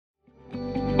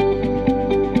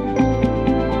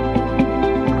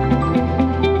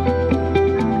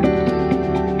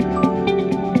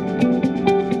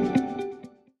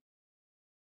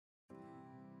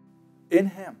In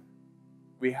Him,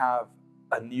 we have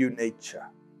a new nature.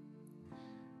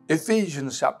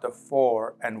 Ephesians chapter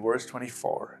 4 and verse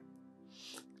 24.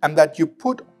 And that you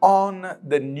put on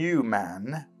the new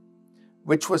man,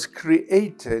 which was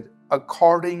created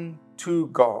according to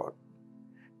God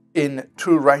in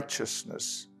true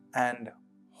righteousness and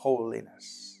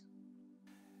holiness.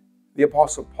 The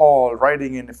Apostle Paul,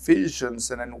 writing in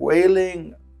Ephesians and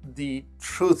unveiling the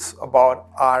truth about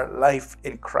our life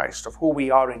in Christ, of who we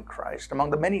are in Christ,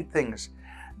 among the many things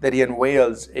that he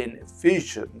unveils in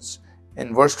Ephesians,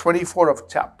 in verse 24 of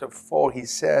chapter 4, he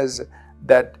says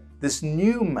that this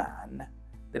new man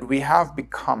that we have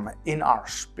become in our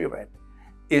spirit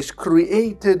is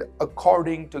created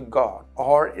according to God,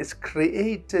 or is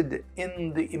created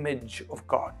in the image of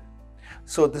God.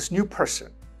 So this new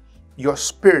person, your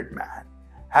spirit man,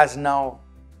 has now,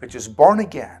 which is born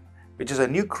again, which is a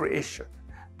new creation.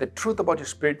 The truth about your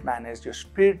spirit man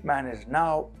is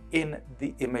now in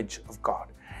the image of God.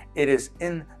 It is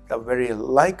in the very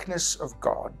likeness of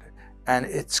God, and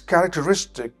its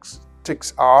characteristics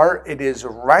are, it is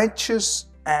righteous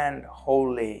and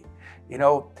holy. You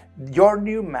know, your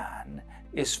new man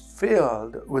is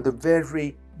filled with the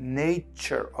very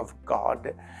nature of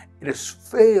God. It is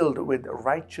filled with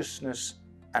righteousness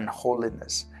and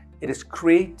holiness. It is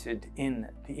created in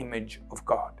the image of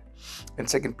God. In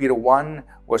 2 Peter 1,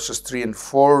 verses 3 and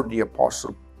 4, the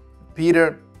Apostle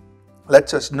Peter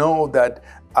lets us know that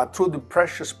through the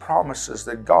precious promises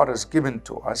that God has given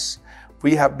to us,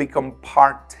 we have become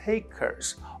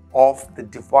partakers of the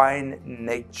divine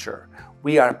nature.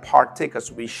 We are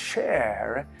partakers. We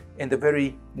share in the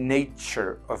very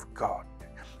nature of God.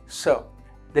 So,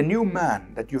 the new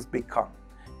man that you've become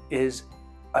is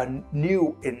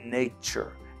new in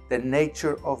nature, the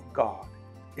nature of God.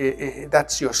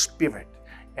 That's your spirit.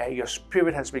 Your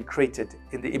spirit has been created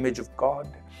in the image of God.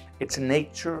 Its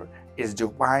nature is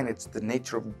divine. It's the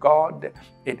nature of God.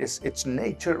 Its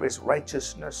nature is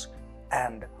righteousness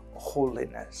and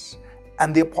holiness.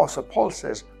 And the Apostle Paul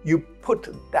says, you put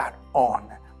that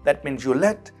on. That means you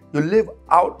live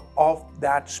out of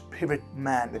that spirit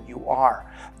man that you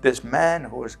are. This man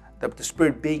who is the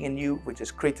spirit being in you, which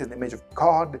is created in the image of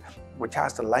God, which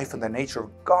has the life and the nature of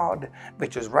God,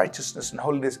 which is righteousness and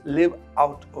holiness. Live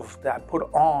out of that. Put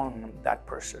on that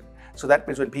person. So that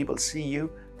means when people see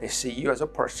you, they see you as a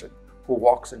person who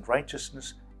walks in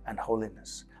righteousness and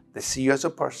holiness. They see you as a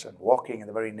person walking in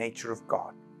the very nature of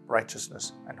God,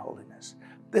 righteousness and holiness.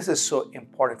 This is so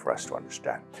important for us to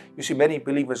understand. You see, many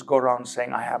believers go around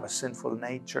saying, I have a sinful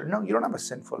nature. No, you don't have a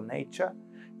sinful nature.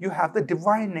 You have the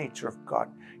divine nature of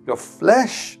God. Your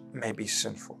flesh may be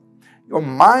sinful. Your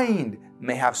mind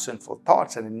may have sinful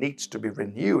thoughts, and it needs to be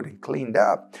renewed and cleaned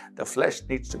up. The flesh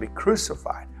needs to be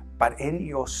crucified. But in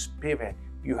your spirit,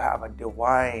 you have a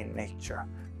divine nature.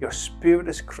 Your spirit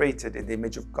is created in the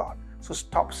image of God. So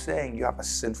stop saying you have a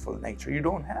sinful nature. You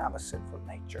don't have a sinful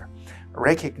nature.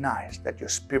 Recognize that your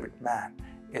spirit man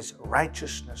is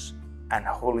righteousness and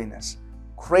holiness,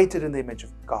 created in the image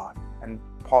of God. And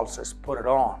Paul says, put it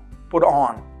on. Put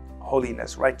on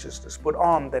holiness, righteousness. Put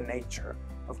on the nature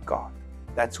of God.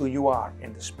 That's who you are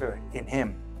in the spirit. In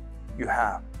Him, you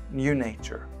have new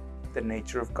nature, the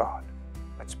nature of God.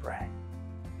 Let's pray.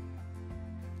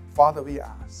 Father, we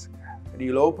ask that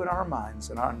You'll open our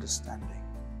minds and our understanding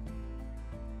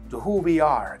to who we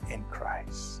are in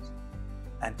Christ,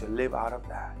 and to live out of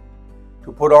that,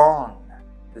 to put on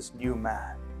this new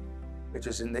man, which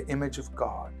is in the image of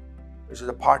God, which is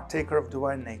a partaker of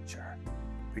divine nature,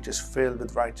 which is filled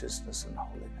with righteousness and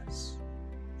holiness.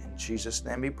 In Jesus'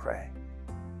 name we pray.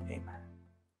 Amen.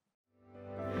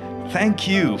 Thank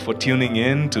you for tuning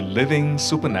in to Living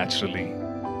Supernaturally.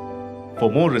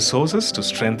 For more resources to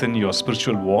strengthen your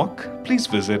spiritual walk, please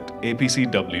visit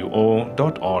apcwo.org.